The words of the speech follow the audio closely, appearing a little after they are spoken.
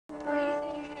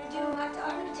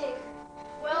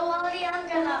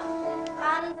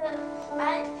I'm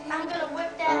gonna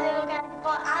whip that little guy's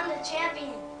butt. I'm the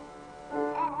champion.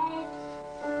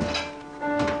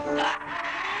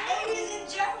 Ladies and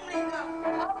gentlemen, the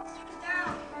poster's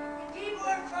down. And people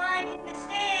are crying in the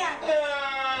stand.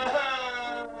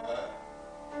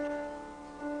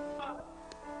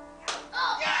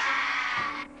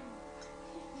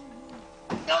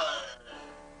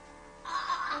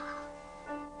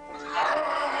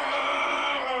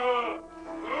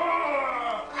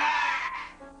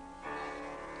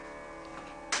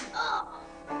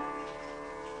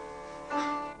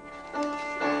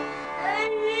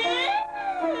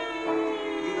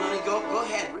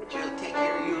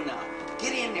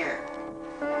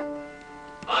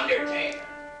 Undertaker,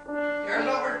 there's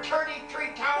over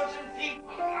 33,000 people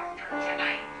up here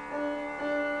tonight.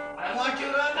 I want you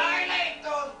to annihilate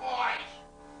those boys.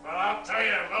 Well, I'll tell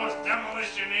you, those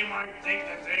demolition, they might think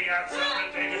that they got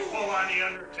something they can pull on the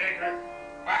Undertaker.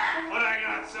 But I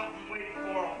got something waiting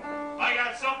for them. I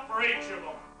got something for each of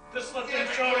them. Just let them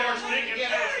show their stinking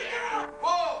faces.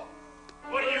 Whoa!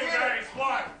 What do you guys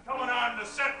want? Coming on the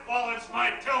set while it's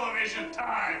my television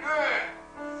time.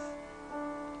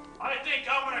 I think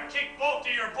I'm gonna kick both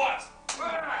of your butts.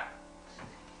 Ow!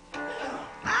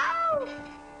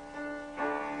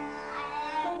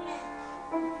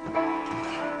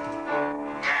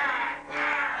 I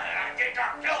think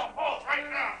I'll kill them both right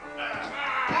now.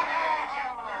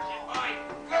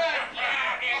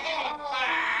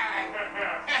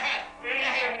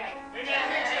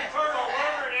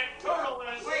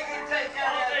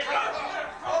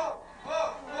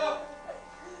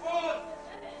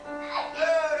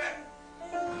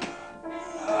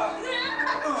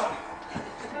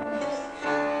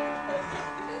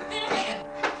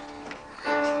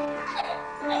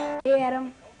 Hey,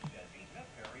 Adam.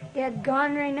 Dad's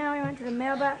gone right now. He went to the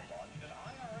mailbox.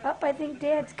 Up, I think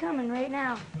Dad's coming right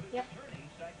now. Yep.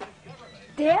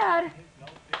 Dad!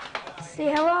 Say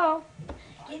hello.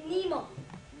 Get Nemo.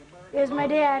 There's my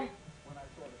dad.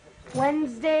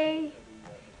 Wednesday,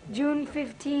 June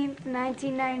 15th,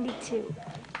 1992.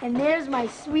 And there's my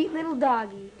sweet little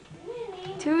doggy.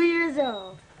 2 years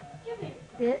old.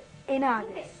 In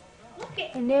August.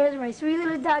 And there's my sweet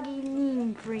little doggy,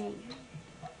 Neem Cream.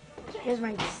 Here's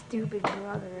my stupid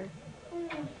brother.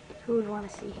 Who would want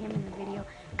to see him in the video?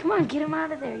 Come on, get him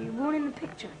out of there. You're ruining the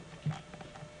picture.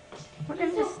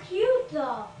 He's so cute,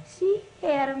 though. See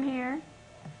Adam here.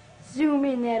 Zoom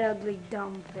in that ugly,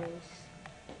 dumb face.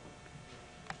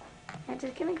 I'm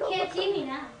just gonna go. Can't see me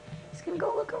now. Just gonna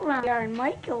go look around. We are in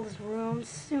Michael's room,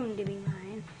 soon to be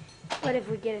mine. But if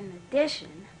we get an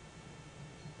addition,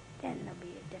 then there'll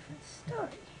be a different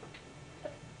story.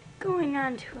 Going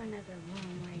on to another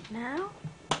room right now.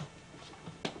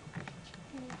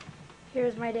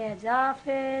 Here's my dad's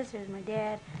office. There's my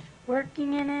dad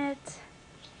working in it.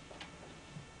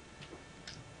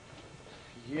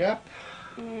 Yep.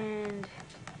 And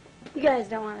you guys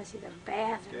don't want to see the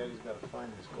bathroom. Daddy's got to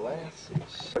find his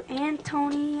glasses.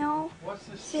 Antonio What's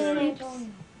this sleeps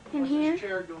in here,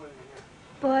 chair doing in here?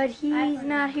 but he's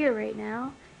not here right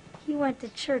now. He went to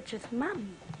church with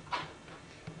Mommy.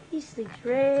 He sleeps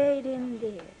right in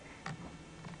there.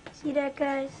 See that,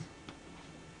 guys?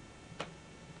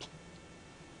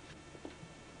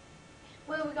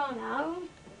 Where are we going now?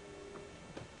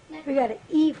 We got an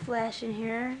E flash in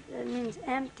here. That means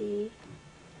empty.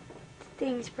 The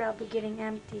thing's probably getting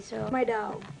empty, so my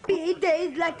dog. 8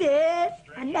 days like this,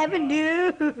 I never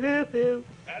knew.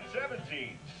 At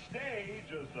 17, stay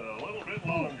just a little bit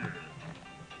longer.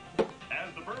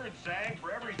 As the birds sang,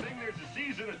 for everything there's a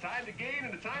season, a time to gain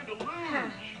and a time to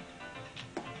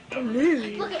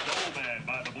lose. Look at Soul Man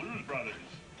by the Blues Brothers.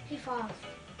 he falls.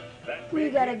 We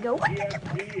gotta go. I'm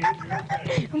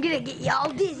gonna get y'all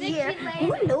dizzy here.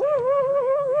 No,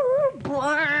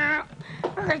 we're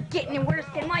getting worse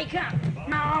than Mike, huh?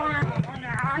 No.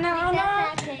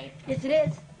 Yes, it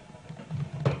is.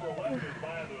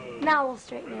 Now we'll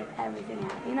straighten everything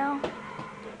out, you know?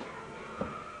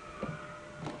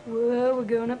 Whoa, we're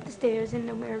going up the stairs in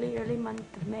the early month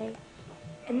of May.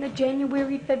 In the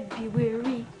January,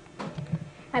 February.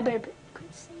 I better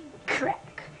quit saying crack.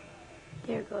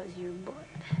 There goes your butt.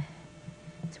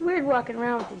 It's weird walking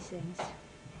around with these things.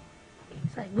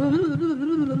 It's like, I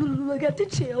got the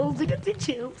chills.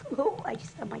 Oh, I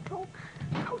just stubbed my toe.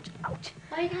 Ouch.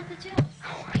 Why you got the chills?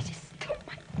 Oh, I just stubbed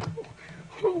my toe.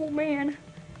 Oh, man.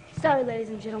 Sorry, ladies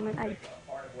and gentlemen.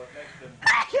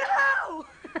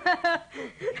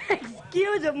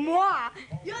 Excuse-moi.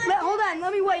 Hold on,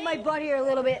 let me wipe my butt here a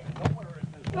little bit.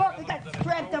 Oh, I got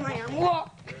strapped on my arm. Whoa.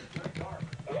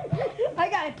 I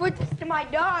gotta put this to my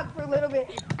dog for a little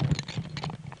bit.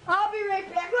 I'll be right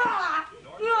back.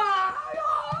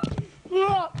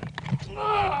 Gotta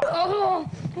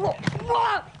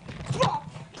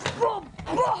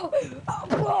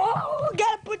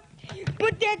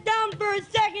put that down for a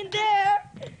second there.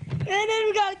 And then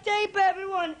we gotta tape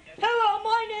everyone. Hello,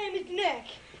 my name is Nick.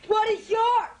 What is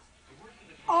yours?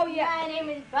 Oh, yeah. My name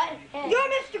is Butthead. You're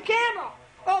Mr. Camel.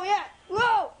 Oh, yeah.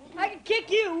 Whoa, I can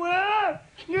kick you. Whoa.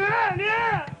 Yeah,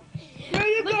 yeah. Where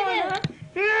you Look going, at huh?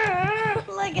 Yeah.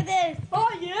 Look at this.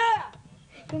 Oh, yeah.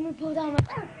 Let me pull down my...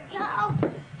 Help!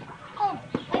 Oh,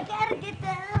 I gotta get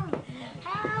down.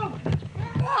 Help!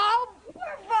 Oh,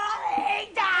 we're falling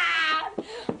down.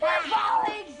 We're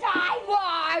falling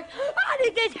sideways. How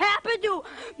did this happen to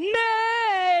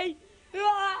me?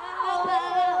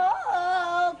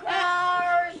 Oh,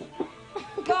 cars!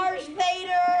 Cars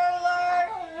Vader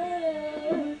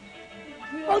alert!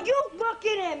 Oh, you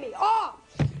looking at me? Oh,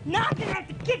 now I'm gonna have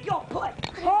to kick your butt.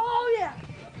 Oh, yeah.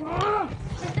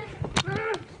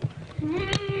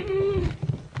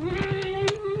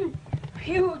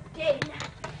 You did.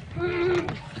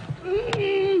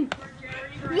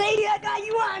 Lady, I got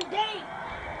you on date.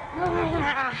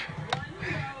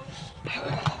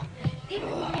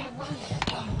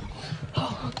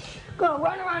 Gonna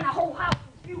run around the whole house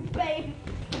with you, baby.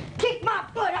 Kick my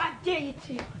butt, I dare you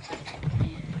to.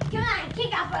 Come on,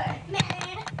 kick our butt,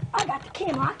 man. I got the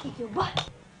camera, I'll kick your butt.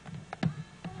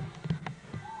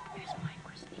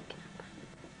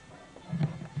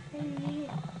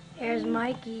 There's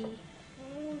Mikey.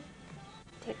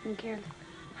 Taking care of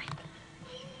Mike.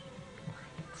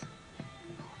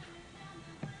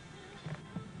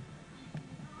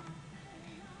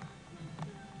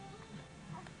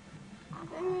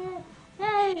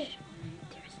 Hey.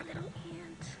 There's little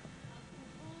ant.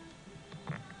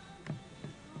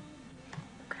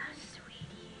 Look how sweet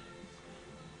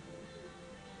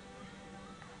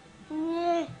he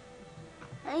is.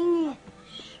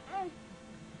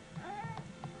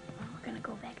 We're gonna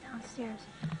go back downstairs.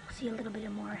 We'll see a little bit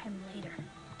more of him later.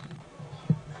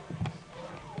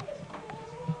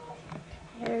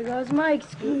 There goes Mike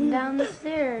scooting down the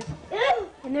stairs.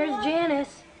 And there's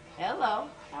Janice. Hello.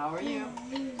 How are you?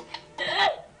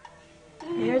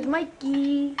 There's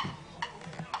Mikey.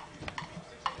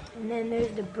 And then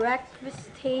there's the breakfast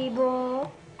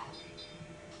table.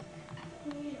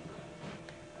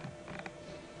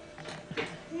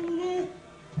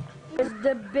 There's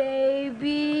the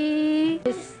baby.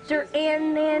 Mr.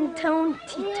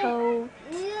 Antonito.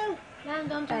 Mom,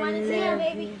 don't you I want to see her, love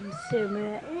baby? him so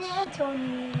much.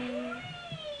 Tony.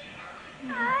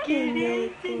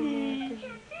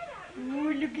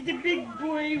 Ooh, look at the big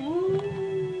boy.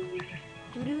 Ooh.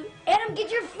 Adam,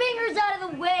 get your fingers out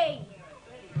of the way.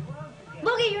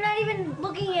 Look at, you're not even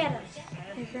looking at us.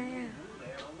 Yes, I am.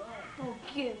 Oh,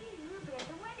 cute.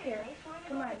 Here,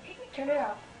 come on. Turn it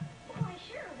off.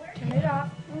 Turn it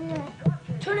off.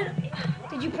 Turn it.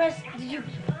 Did you press? Did you?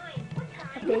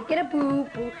 Take it a poo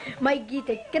poo. Mikey,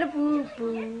 take it a poo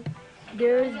poo.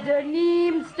 There's the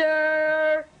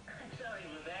Neemster.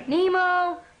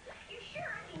 Nemo.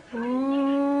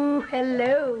 Ooh,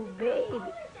 hello, baby.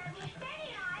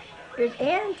 There's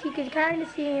Ant. You can kind of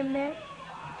see him there.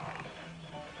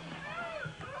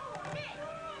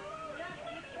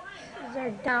 These are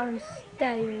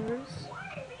downstairs.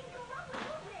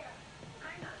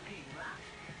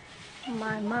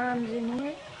 My mom's in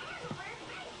here.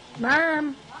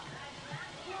 Mom.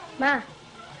 Ma.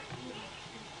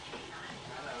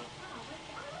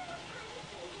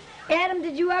 Adam,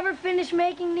 did you ever finish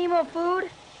making Nemo food?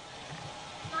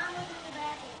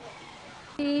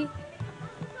 I'll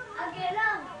get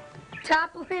him.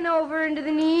 Toppling over into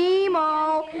the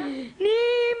Nemo. Nemo!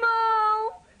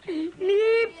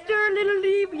 Neepster, little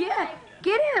Neep. Yeah,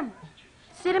 get him.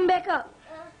 Sit him back up.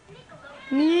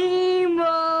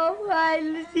 Nemo,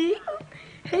 I see.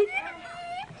 Hey, little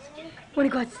Neeps. Wanna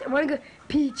go outside? Wanna go?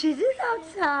 Peaches is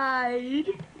outside.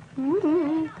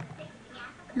 Ooh.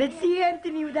 Let's see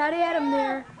Anthony without Adam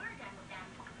there.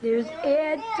 There's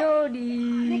Anthony.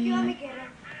 Nick, you want me to get her?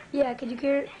 Yeah, could you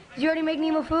carry? Did you already make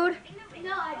Nemo food?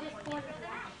 No, I just wanted to.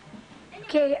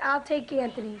 Okay, I'll take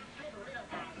Anthony.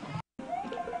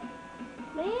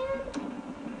 Man,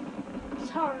 it's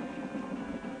hard.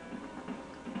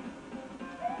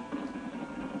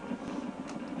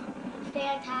 Stay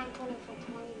on time for 20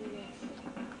 minutes.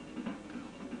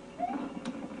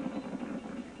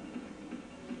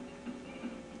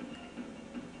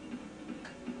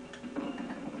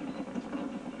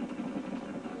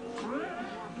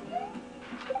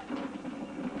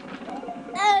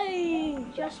 Hey,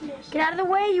 just missed. Get out of the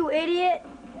way, you idiot.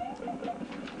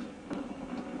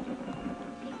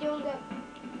 He's doing good.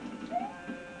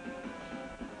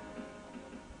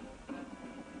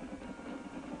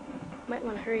 Might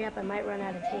want to hurry up. I might run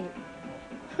out of tape.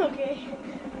 Okay.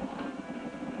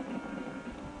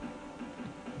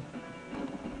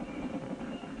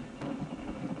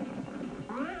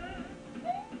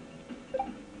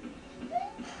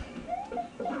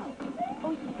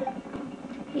 Oh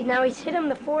yeah. Now he's hit him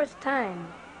the 4th time.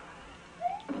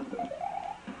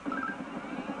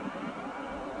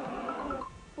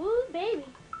 Woo, baby.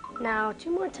 Now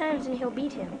 2 more times and he'll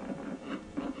beat him.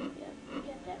 Yeah, you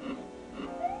got that right.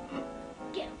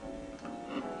 Get him.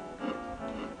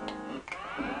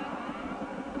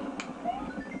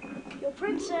 Yo,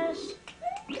 princess.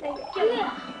 Thank you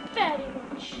very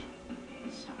much.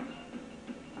 Sorry.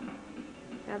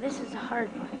 Now this is a hard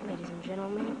one, ladies and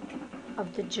gentlemen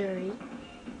of the jury.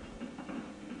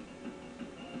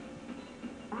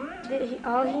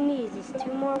 All he needs is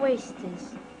 2 more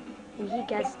wastes, and he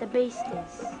gets the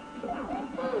bastes.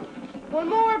 One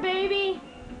more, baby.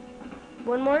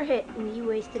 1 more hit, and he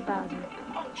wasted Bowser.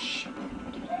 Oh, shit.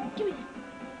 Give me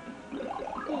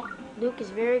that. Luke is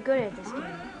very good at this game.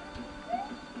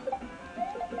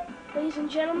 Ladies and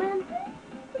gentlemen,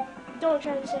 don't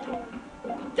try to say hello.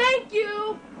 Thank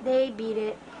you. They beat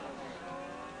it.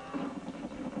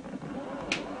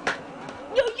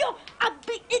 Yo, I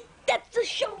beat it. That's the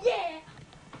show, yeah.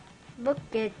 Look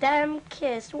at them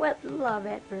kiss. What love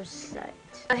at first sight.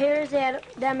 Now here's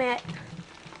them at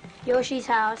Yoshi's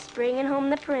house, bringing home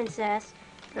the princess.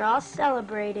 They're all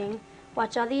celebrating.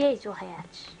 Watch all the eggs will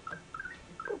hatch.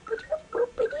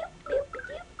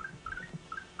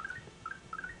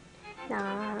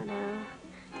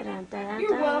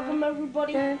 You're welcome,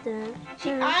 everybody.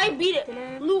 See, I beat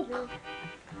it. Luke.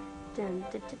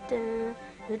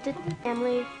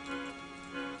 Emily.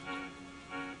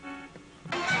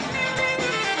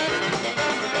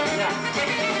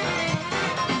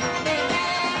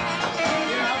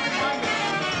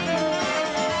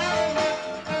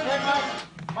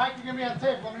 Mike, you're going to be on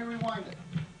tape. Let me rewind it.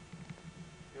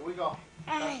 Here we go.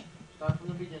 Start from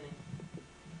the beginning.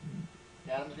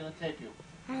 Adam's going to tape you.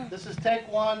 This is take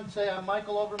 1. Say, I'm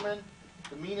Michael Overman,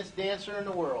 the meanest dancer in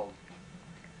the world.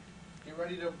 Get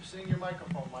ready to sing your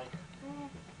microphone, Mike.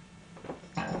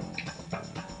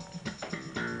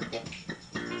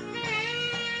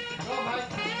 Go, Mike.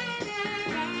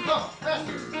 Go,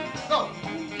 faster. Go.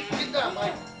 Get down,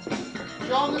 Mike.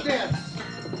 Show him the dance.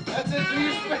 That's it. Do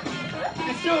your spin.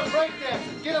 He's doing break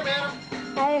dancing. Get him, Adam.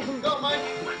 Go, Mike.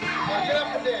 Now get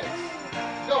up and dance.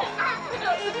 Go.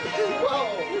 Whoa.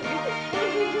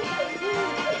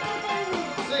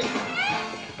 Sing.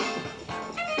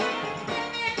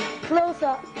 Close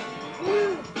up.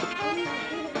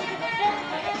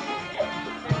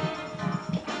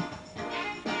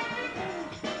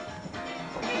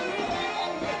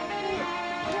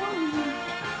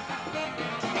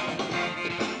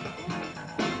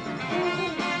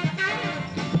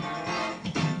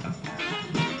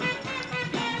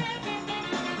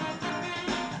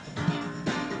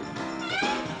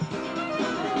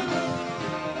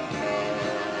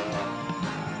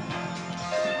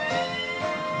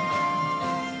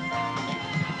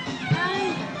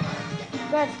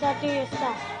 Brad, start doing your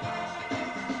stuff.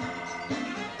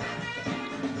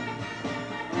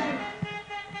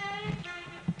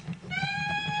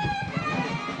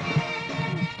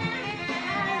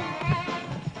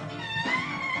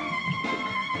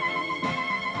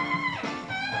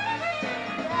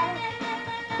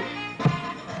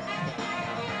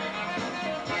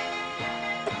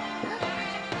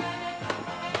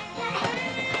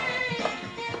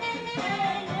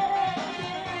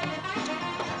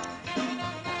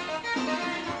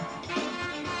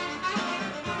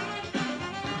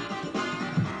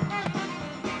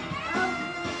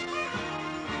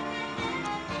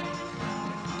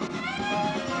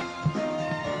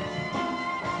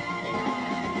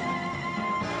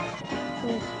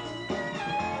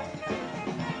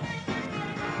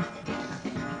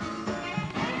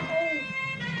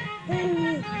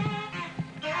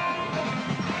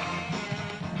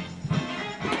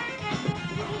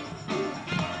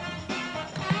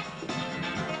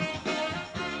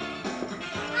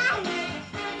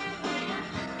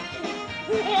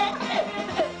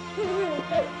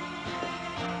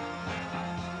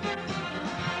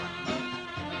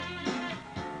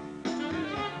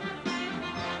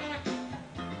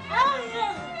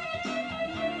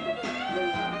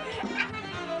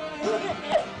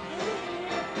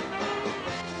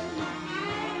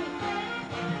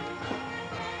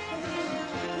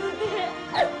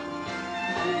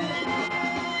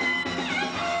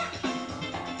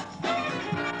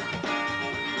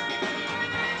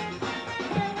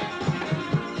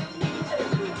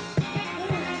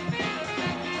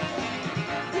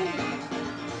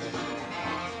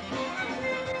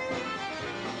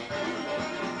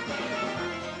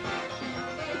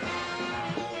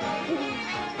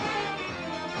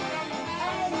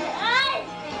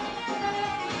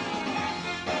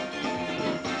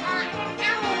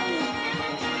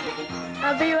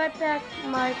 back,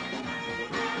 Mike.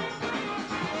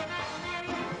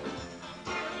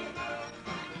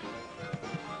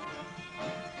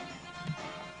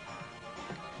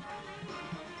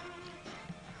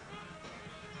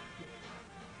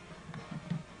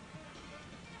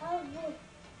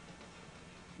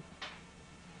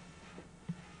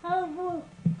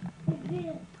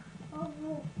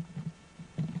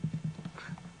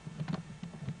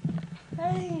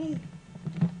 Hey,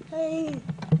 hey.